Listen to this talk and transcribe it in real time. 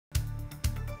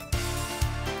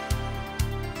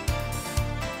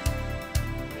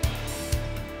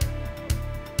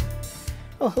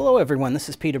Well, hello everyone. This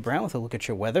is Peter Brown with a look at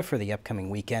your weather for the upcoming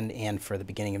weekend and for the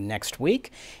beginning of next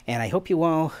week. And I hope you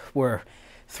all were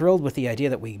thrilled with the idea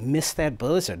that we missed that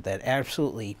blizzard that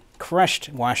absolutely crushed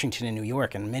Washington and New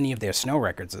York and many of their snow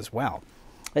records as well.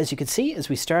 As you can see, as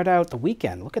we start out the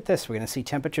weekend, look at this. We're going to see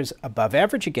temperatures above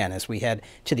average again as we head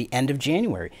to the end of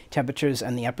January. Temperatures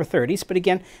in the upper 30s. But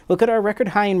again, look at our record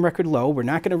high and record low. We're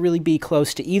not going to really be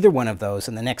close to either one of those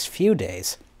in the next few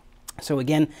days. So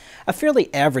again, a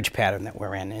fairly average pattern that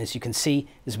we're in. And as you can see,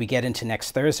 as we get into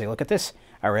next Thursday, look at this.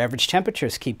 Our average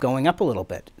temperatures keep going up a little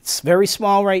bit. It's very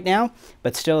small right now,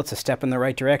 but still it's a step in the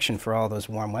right direction for all those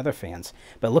warm weather fans.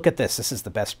 But look at this. This is the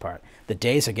best part. The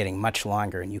days are getting much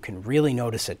longer, and you can really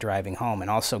notice it driving home and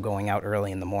also going out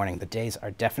early in the morning. The days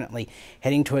are definitely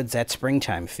heading towards that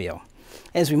springtime feel.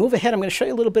 As we move ahead, I'm going to show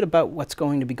you a little bit about what's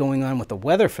going to be going on with the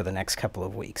weather for the next couple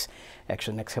of weeks,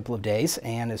 actually next couple of days.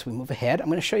 And as we move ahead, I'm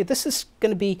going to show you, this is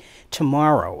going to be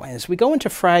tomorrow. As we go into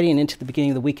Friday and into the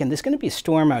beginning of the weekend, there's going to be a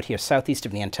storm out here southeast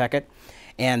of Nantucket.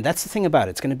 And that's the thing about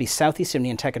it. It's going to be southeast of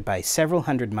Nantucket by several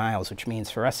hundred miles, which means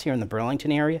for us here in the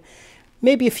Burlington area,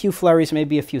 maybe a few flurries,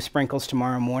 maybe a few sprinkles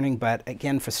tomorrow morning. But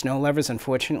again, for snow lovers,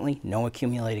 unfortunately, no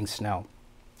accumulating snow.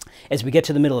 As we get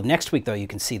to the middle of next week, though, you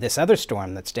can see this other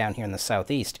storm that's down here in the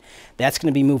southeast. That's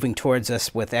going to be moving towards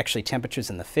us with actually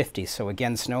temperatures in the 50s. So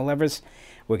again, snow lovers,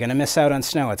 we're going to miss out on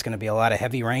snow. It's going to be a lot of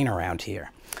heavy rain around here.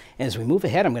 As we move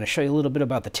ahead, I'm going to show you a little bit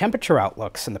about the temperature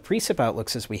outlooks and the precip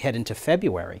outlooks as we head into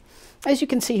February. As you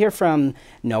can see here from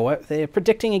NOAA, they're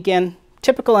predicting, again,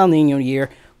 typical El Nino year,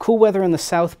 cool weather in the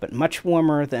south, but much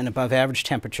warmer than above average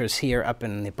temperatures here up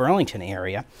in the Burlington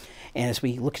area. And as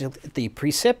we look at the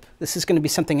precip, this is going to be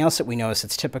something else that we notice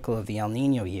that's typical of the El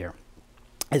Nino year.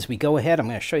 As we go ahead, I'm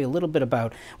going to show you a little bit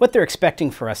about what they're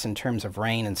expecting for us in terms of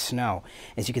rain and snow.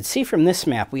 As you can see from this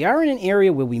map, we are in an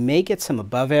area where we may get some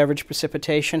above average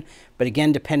precipitation, but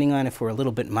again, depending on if we're a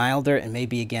little bit milder, and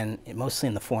maybe again, mostly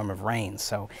in the form of rain.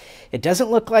 So it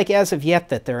doesn't look like as of yet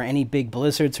that there are any big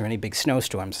blizzards or any big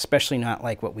snowstorms, especially not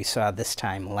like what we saw this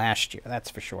time last year,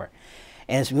 that's for sure.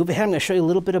 As we move ahead, I'm going to show you a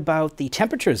little bit about the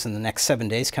temperatures in the next 7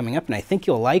 days coming up, and I think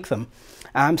you'll like them.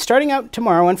 Starting out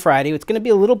tomorrow on Friday, it's going to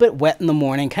be a little bit wet in the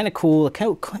morning, kind of cool,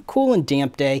 cool and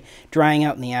damp day, drying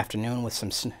out in the afternoon with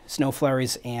some snow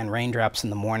flurries and raindrops in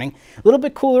the morning. A little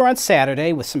bit cooler on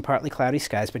Saturday with some partly cloudy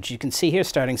skies, but you can see here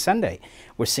starting Sunday,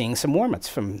 we're seeing some warm-ups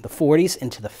from the 40s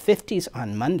into the 50s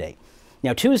on Monday.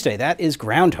 Now Tuesday, that is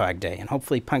Groundhog Day, and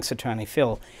hopefully Punxsutawney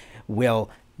Phil will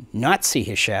not see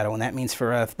his shadow, and that means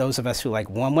for those of us who like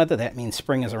warm weather, that means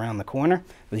spring is around the corner.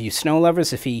 With you snow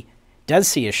lovers, if he does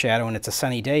see his shadow and it's a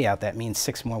sunny day out, that means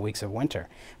 6 more weeks of winter.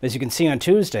 But as you can see on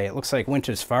Tuesday, it looks like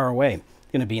winter's far away.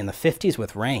 It's going to be in the 50s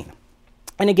with rain.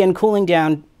 And again, cooling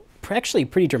down actually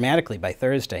pretty dramatically by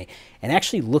Thursday. And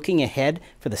actually looking ahead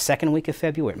for the second week of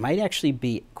February, it might actually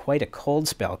be quite a cold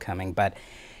spell coming, but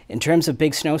in terms of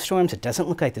big snowstorms, it doesn't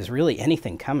look like there's really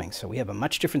anything coming, so we have a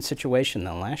much different situation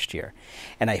than last year.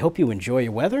 And I hope you enjoy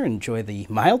your weather, enjoy the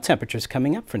mild temperatures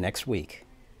coming up for next week.